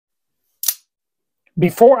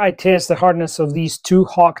Before I test the hardness of these two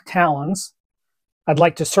Hawk Talons, I'd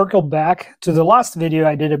like to circle back to the last video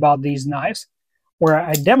I did about these knives, where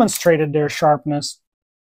I demonstrated their sharpness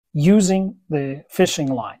using the fishing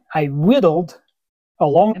line. I whittled a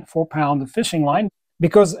long 4-pound fishing line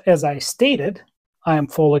because, as I stated, I am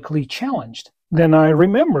follically challenged. Then I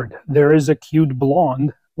remembered there is a cute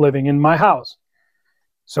blonde living in my house.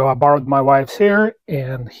 So I borrowed my wife's hair,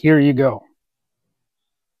 and here you go.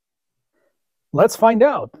 Let's find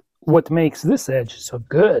out what makes this edge so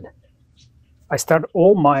good. I start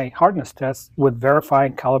all my hardness tests with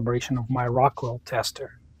verifying calibration of my Rockwell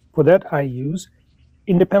tester. For that, I use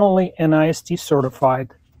independently NIST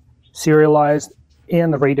certified, serialized,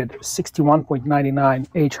 and rated 61.99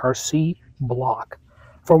 HRC block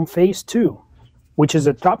from Phase 2, which is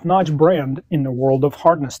a top-notch brand in the world of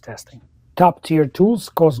hardness testing. Top-tier tools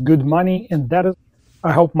cost good money, and that is,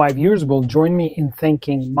 I hope my viewers will join me in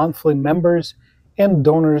thanking monthly members and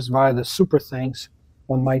donors via the super thanks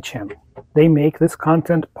on my channel. They make this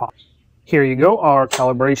content possible. Here you go. Our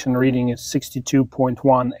calibration reading is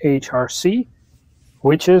 62.1 HRC,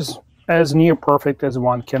 which is as near perfect as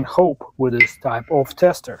one can hope with this type of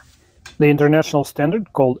tester. The international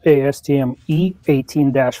standard, called ASTM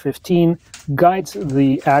E18-15, guides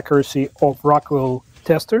the accuracy of Rockwell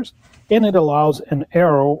testers, and it allows an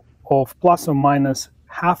error of plus or minus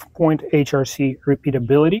half point HRC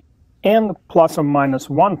repeatability and plus or minus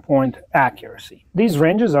 1 point accuracy. These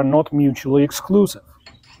ranges are not mutually exclusive.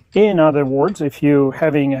 In other words, if you're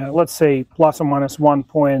having a, let's say, plus or minus 1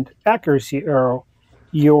 point accuracy error,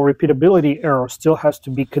 your repeatability error still has to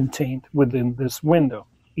be contained within this window.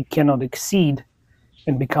 It cannot exceed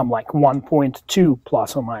and become like 1.2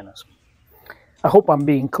 plus or minus. I hope I'm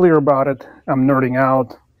being clear about it. I'm nerding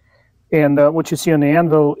out. And what you see on the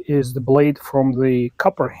anvil is the blade from the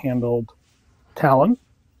copper-handled Talon.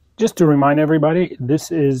 Just to remind everybody,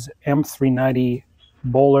 this is M390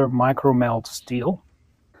 Böhler micro melt steel.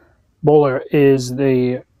 Böhler is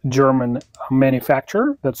the German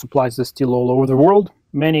manufacturer that supplies the steel all over the world.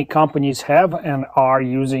 Many companies have and are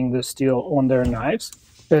using the steel on their knives,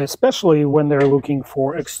 especially when they're looking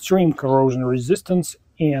for extreme corrosion resistance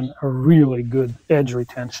and a really good edge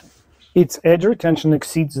retention. Its edge retention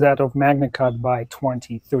exceeds that of MagnaCut by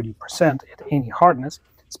 20–30% at any hardness.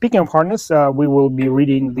 Speaking of hardness, we will be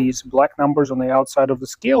reading these black numbers on the outside of the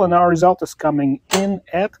scale, and our result is coming in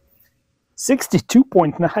at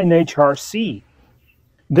 62.9 HRC.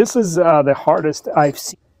 This is the hardest I've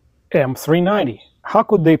seen. M390. How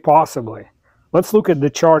could they possibly? Let's look at the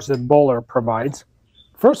charts that Böhler provides.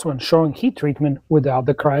 First one showing heat treatment without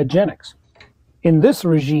the cryogenics. In this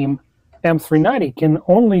regime, M390 can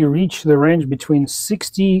only reach the range between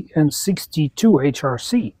 60 and 62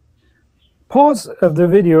 HRC. Pause of the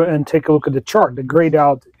video and take a look at the chart. The grayed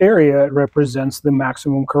out area represents the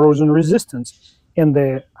maximum corrosion resistance, and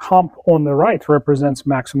the hump on the right represents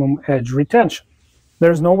maximum edge retention.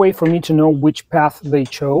 There's no way for me to know which path they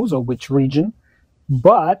chose or which region,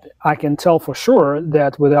 but I can tell for sure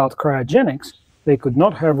that without cryogenics, they could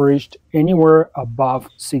not have reached anywhere above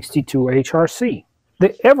 62 HRC.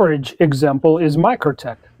 The average example is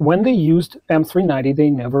Microtech. When they used M390, they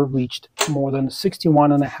never reached more than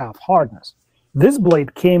 61.5 hardness. This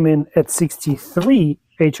blade came in at 63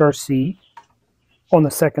 HRC on the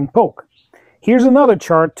second poke. Here's another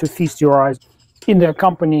chart to feast your eyes. In the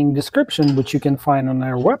accompanying description, which you can find on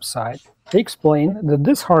our website, they explain that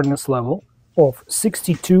this hardness level of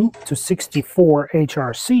 62 to 64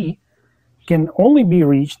 HRC can only be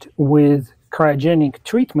reached with cryogenic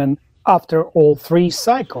treatment after all 3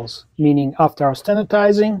 cycles, meaning after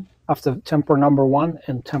austenitizing, after temper number 1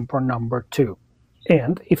 and temper number 2.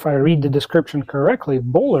 And if I read the description correctly,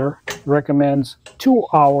 Böhler recommends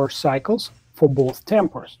 2-hour cycles for both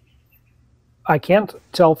tempers. I can't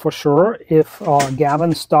tell for sure if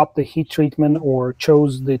Gavin stopped the heat treatment or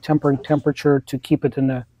chose the tempering temperature to keep it in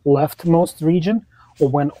the leftmost region or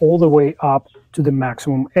went all the way up to the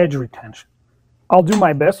maximum edge retention. I'll do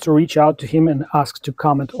my best to reach out to him and ask to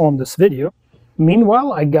comment on this video.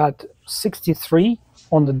 Meanwhile, I got 63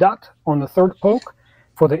 on the dot on the third poke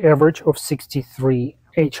for the average of 63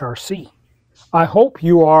 HRC. I hope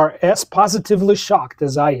you are as positively shocked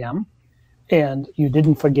as I am, and you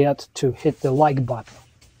didn't forget to hit the like button.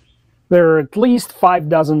 There are at least 6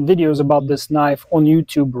 videos about this knife on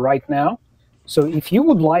YouTube right now, so if you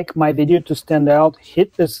would like my video to stand out,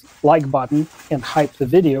 hit this like button and hype the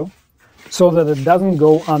video so that it doesn't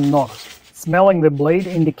go unnoticed. Smelling the blade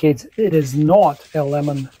indicates it is not a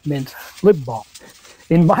lemon mint lip balm.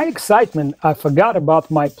 In my excitement, I forgot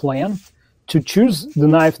about my plan to choose the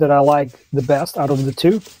knife that I like the best out of the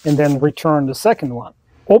 2 and then return the second one.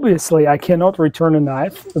 Obviously, I cannot return a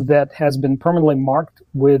knife that has been permanently marked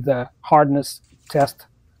with hardness test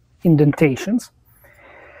indentations.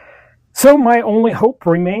 So my only hope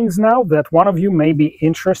remains now that one of you may be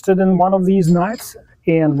interested in one of these knives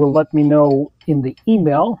and will let me know in the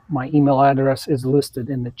email. My email address is listed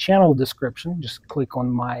in the channel description. Just click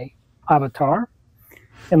on my avatar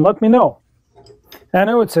and let me know. I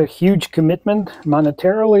know it's a huge commitment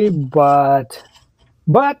monetarily, but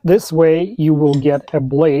this way you will get a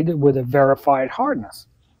blade with a verified hardness.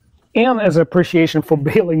 And as appreciation for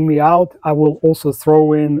bailing me out, I will also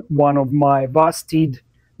throw in one of my Vosteed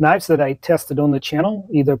knives that I tested on the channel,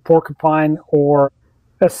 either Porcupine or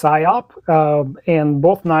a Psyop, and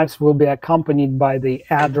both knives will be accompanied by the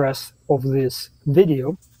address of this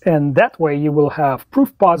video. And that way you will have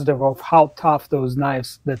proof positive of how tough those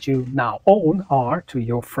knives that you now own are to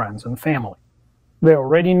your friends and family. They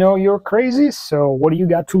already know you're crazy, so what do you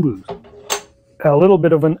got to lose? A little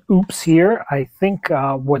bit of an oops here. I think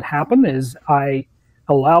what happened is I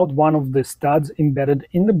allowed one of the studs embedded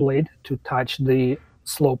in the blade to touch the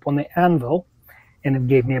slope on the anvil, and it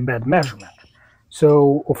gave me a bad measurement.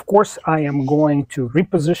 So, of course, I am going to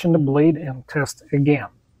reposition the blade and test again.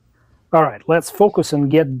 All right, let's focus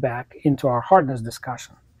and get back into our hardness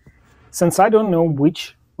discussion. Since I don't know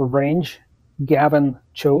which range Gavin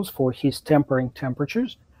chose for his tempering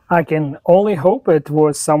temperatures, I can only hope it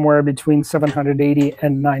was somewhere between 780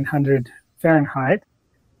 and 900 Fahrenheit,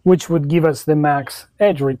 which would give us the max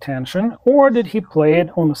edge retention, or did he play it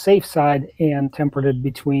on the safe side and tempered it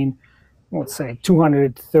between, let's say,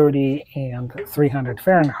 230 and 300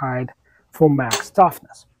 Fahrenheit for max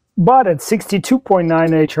toughness. But at 62.9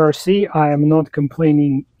 HRC, I am not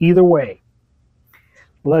complaining either way.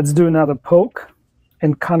 Let's do another poke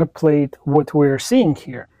and contemplate what we're seeing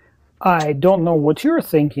here. I don't know what you're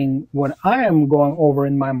thinking. What I am going over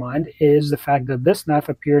in my mind is the fact that this knife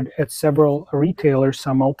appeared at several retailers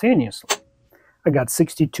simultaneously. I got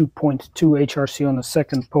 62.2 HRC on the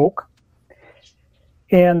second poke.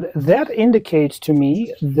 And that indicates to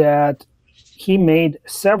me that he made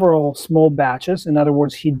several small batches. In other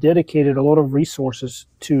words, he dedicated a lot of resources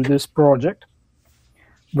to this project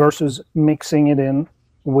versus mixing it in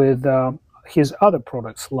with his other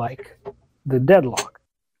products like the Deadlock.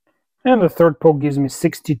 And the third poke gives me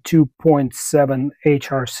 62.7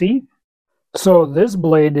 HRC. So this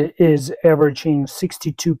blade is averaging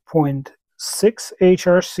 62.6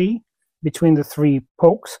 HRC between the three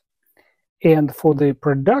pokes. And for the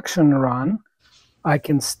production run, I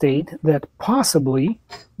can state that possibly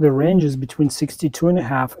the range is between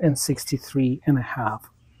 62.5 and 63.5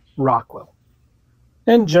 Rockwell.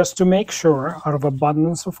 And just to make sure, out of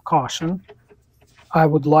abundance of caution, I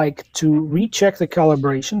would like to recheck the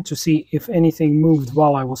calibration to see if anything moved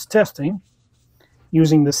while I was testing,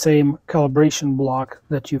 using the same calibration block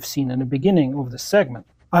that you've seen in the beginning of the segment.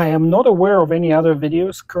 I am not aware of any other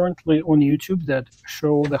videos currently on YouTube that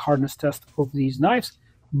show the hardness test of these knives,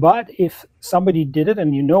 but if somebody did it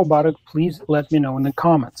and you know about it, please let me know in the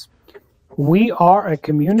comments. We are a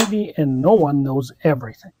community and no one knows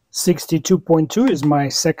everything. 62.2 is my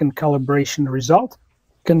second calibration result,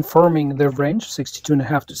 confirming the range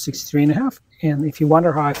 62.5 to 63.5. And if you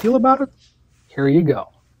wonder how I feel about it, here you go.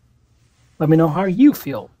 Let me know how you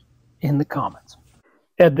feel in the comments.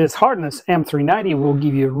 At this hardness, M390 will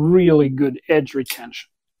give you really good edge retention.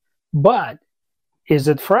 But is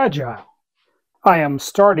it fragile? I am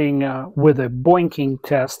starting with a boinking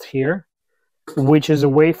test here, which is a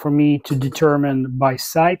way for me to determine by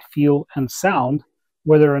sight, feel, and sound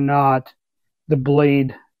whether or not the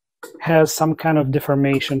blade has some kind of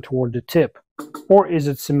deformation toward the tip, or is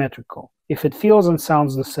it symmetrical? If it feels and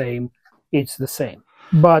sounds the same, it's the same.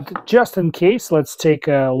 But just in case, let's take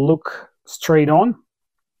a look straight on.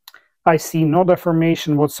 I see no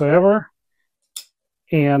deformation whatsoever,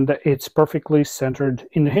 and it's perfectly centered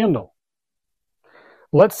in the handle.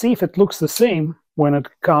 Let's see if it looks the same when it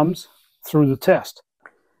comes through the test.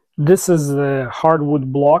 This is the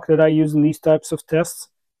hardwood block that I use in these types of tests,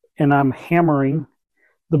 and I'm hammering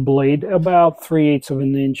the blade about 3/8 of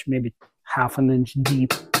an inch, maybe half an inch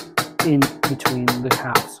deep in between the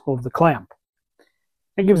halves of the clamp.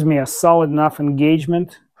 It gives me a solid enough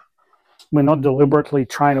engagement. We're not deliberately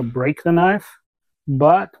trying to break the knife,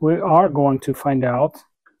 but we are going to find out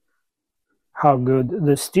how good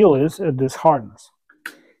the steel is at this hardness.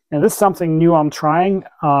 And this is something new I'm trying.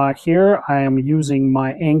 Here I am using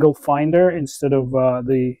my angle finder instead of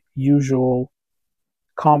the usual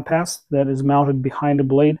compass that is mounted behind the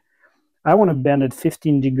blade. I want to bend it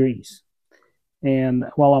 15 degrees. And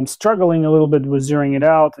while I'm struggling a little bit with zeroing it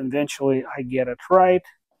out, eventually I get it right.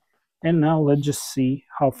 And now let's just see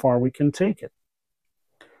how far we can take it.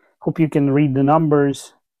 Hope you can read the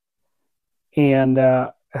numbers, and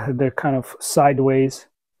they're kind of sideways.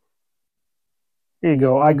 There you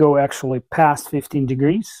go. I go actually past 15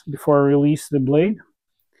 degrees before I release the blade.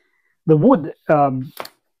 The wood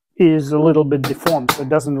is a little bit deformed, so it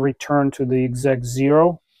doesn't return to the exact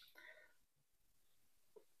zero.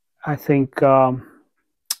 I think it's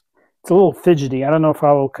a little fidgety. I don't know if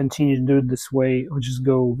I will continue to do it this way or just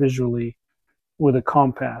go visually with a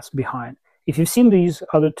compass behind. If you've seen these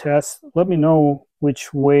other tests, let me know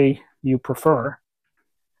which way you prefer.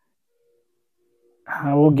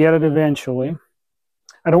 I will get it eventually.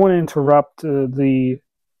 I don't want to interrupt the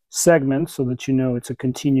segment so that you know it's a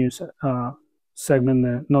continuous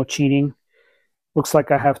segment, no cheating. Looks like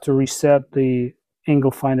I have to reset. The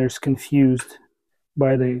angle finder is confused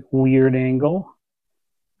by the weird angle,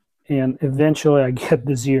 and eventually I get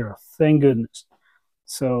the zero. Thank goodness.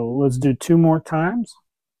 So let's do 2 more times.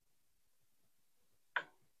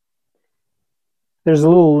 There's a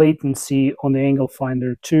little latency on the angle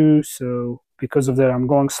finder too, so because of that I'm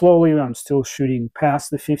going slowly. I'm still shooting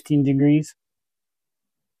past the 15 degrees.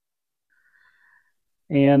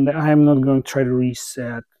 And I'm not going to try to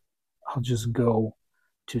reset. I'll just go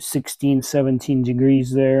to 16, 17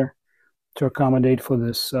 degrees there to accommodate for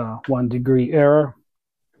this 1 degree error.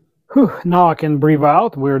 Whew, now I can breathe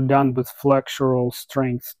out. We're done with flexural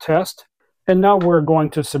strength test. And now we're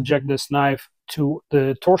going to subject this knife to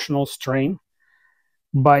the torsional strain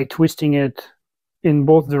by twisting it in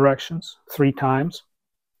both directions 3 times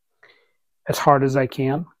as hard as I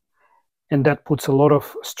can. And that puts a lot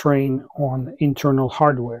of strain on internal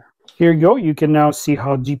hardware. Here you go. You can now see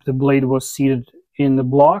how deep the blade was seated in the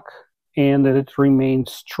block and that it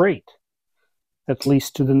remains straight, at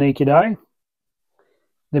least to the naked eye.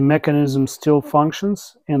 The mechanism still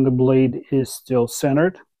functions and the blade is still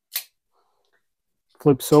centered.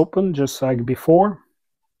 Flips open just like before.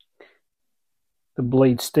 The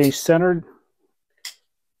blade stays centered.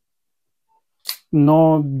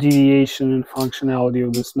 No deviation in functionality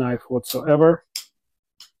of this knife whatsoever.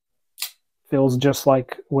 Feels just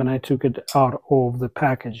like when I took it out of the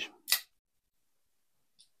package.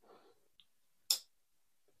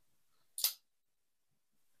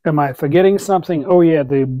 Am I forgetting something? Oh yeah,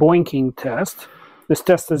 the boinking test. This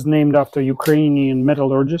test is named after Ukrainian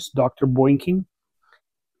metallurgist Dr. Boinking.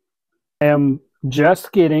 I am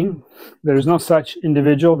just kidding. There's no such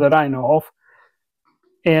individual that I know of.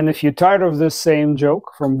 And if you're tired of this same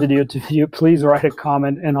joke from video to video, please write a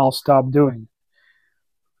comment and I'll stop doing it.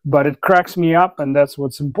 But it cracks me up, and that's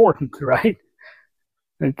what's important, right?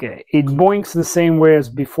 Okay, it boinks the same way as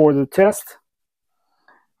before the test.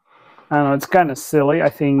 I don't know, it's kind of silly. I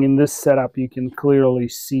think in this setup you can clearly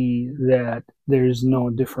see that there's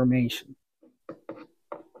no deformation.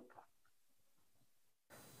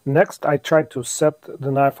 Next, I tried to set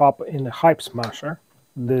the knife up in a hype smasher,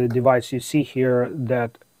 the device you see here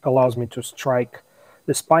that allows me to strike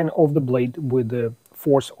the spine of the blade with the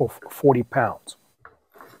force of 40 pounds.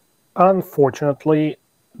 Unfortunately,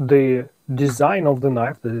 the design of the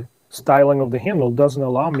knife, the styling of the handle, doesn't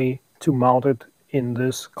allow me to mount it in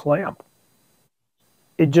this clamp.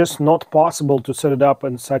 It's just not possible to set it up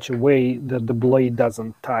in such a way that the blade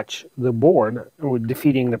doesn't touch the board,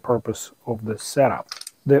 defeating the purpose of the setup.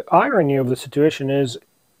 The irony of the situation is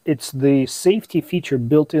it's the safety feature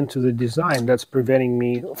built into the design that's preventing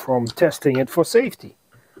me from testing it for safety.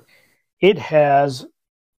 It has,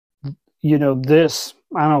 you know, this,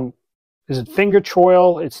 I don't know, is it finger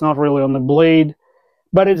choil? It's not really on the blade,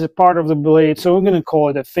 but it's a part of the blade, so we're going to call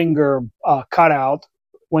it a finger cutout.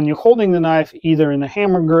 When you're holding the knife, either in a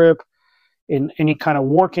hammer grip, in any kind of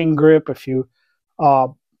working grip, if you,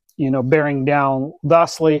 bearing down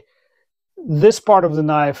thusly, this part of the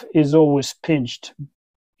knife is always pinched.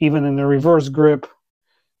 Even in the reverse grip,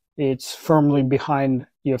 it's firmly behind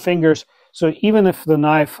your fingers. So even if the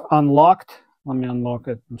knife unlocked, let me unlock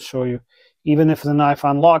it and show you. Even if the knife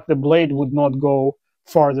unlocked, the blade would not go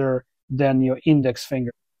farther than your index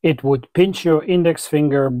finger. It would pinch your index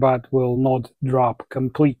finger, but will not drop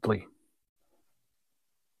completely.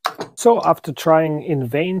 So after trying in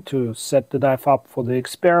vain to set the knife up for the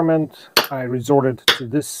experiment, I resorted to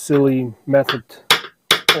this silly method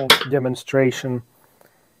of demonstration.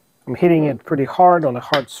 I'm hitting it pretty hard on a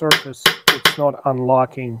hard surface. It's not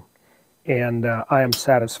unlocking, and I am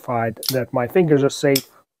satisfied that my fingers are safe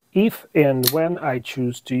if and when I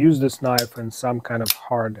choose to use this knife in some kind of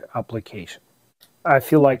hard application. I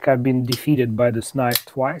feel like I've been defeated by this knife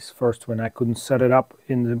twice. First when I couldn't set it up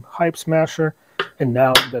in the hype smasher, and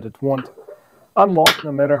now that it won't unlock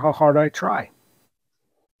no matter how hard I try.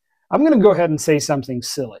 I'm going to go ahead and say something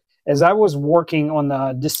silly. As I was working on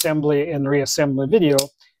the disassembly and reassembly video,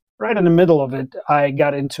 right in the middle of it, I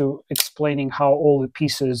got into explaining how all the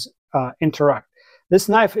pieces interact. This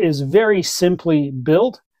knife is very simply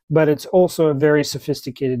built, but it's also a very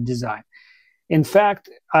sophisticated design. In fact,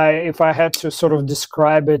 if I had to sort of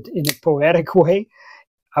describe it in a poetic way,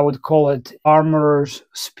 I would call it armorer's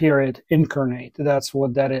spirit incarnate. That's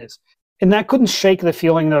what that is. And that couldn't shake the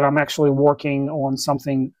feeling that I'm actually working on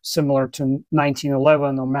something similar to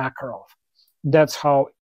 1911 or Makarov. That's how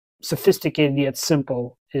sophisticated yet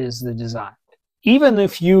simple is the design. Even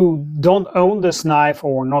if you don't own this knife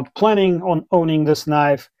or not planning on owning this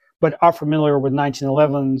knife, but are familiar with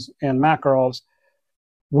 1911s and Makarovs,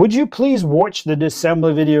 would you please watch the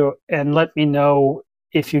disassembly video and let me know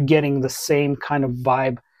if you're getting the same kind of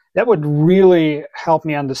vibe? That would really help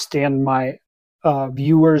me understand my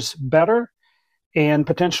viewers better and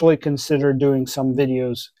potentially consider doing some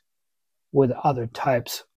videos with other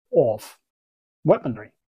types of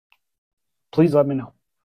weaponry. Please let me know.